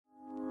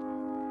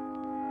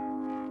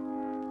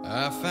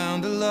I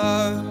found a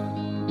love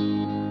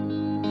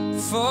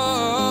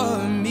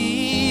for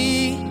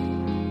me.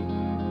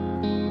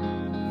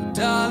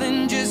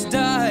 Darling, just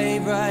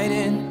dive right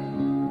in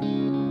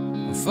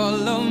and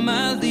follow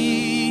my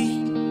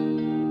lead.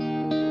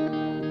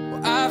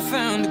 Well, I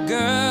found a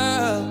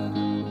girl,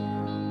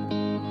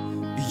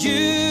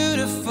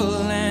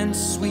 beautiful and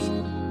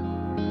sweet.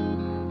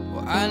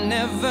 Well, I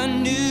never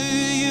knew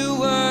you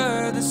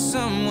were the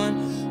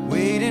someone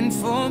waiting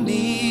for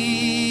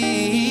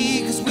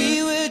me. 'Cause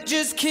we were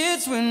just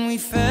kids when we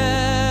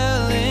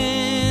fell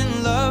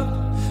in love,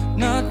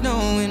 not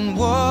knowing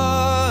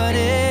what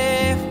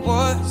it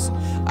was.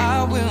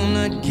 I will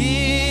not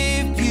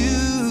give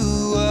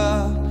you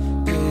up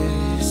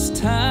this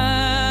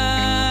time.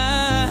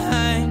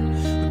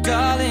 Oh,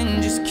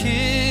 darling, just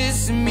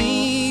kiss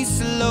me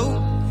slow.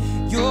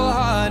 Your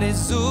heart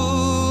is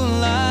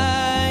all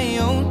I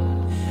own,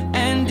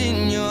 and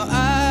in your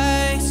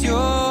eyes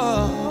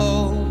you're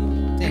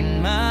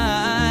holding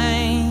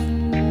mine.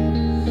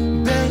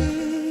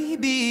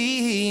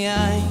 Baby,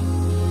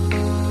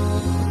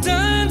 I'm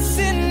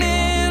dancing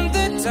in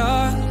the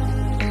dark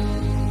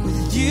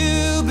with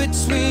you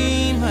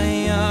between my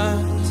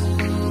arms,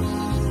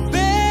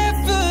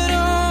 barefoot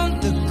on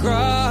the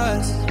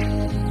grass.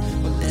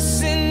 We're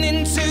listening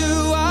to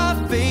our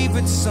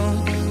favorite song.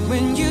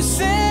 When you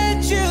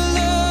said you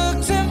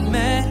looked a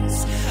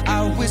mess, I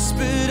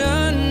whispered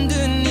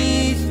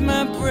underneath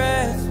my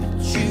breath,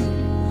 but you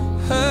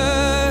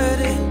heard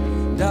it.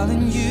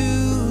 Darling, you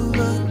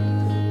look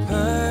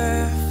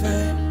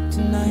perfect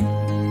tonight.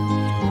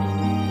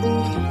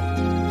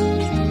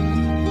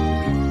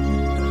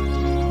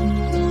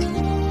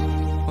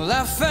 Well,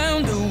 I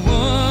found a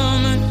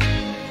woman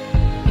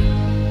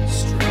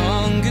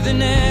stronger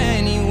than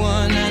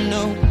anyone I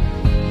know.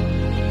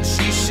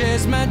 She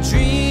shares my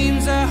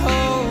dreams. I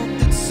hope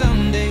that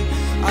someday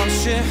I'll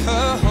share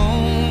her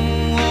home.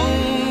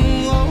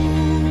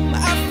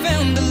 I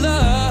found a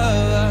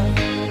love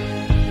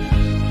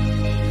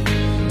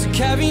to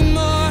carry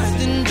more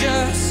than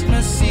just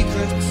my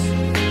secrets,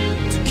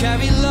 to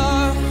carry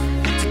love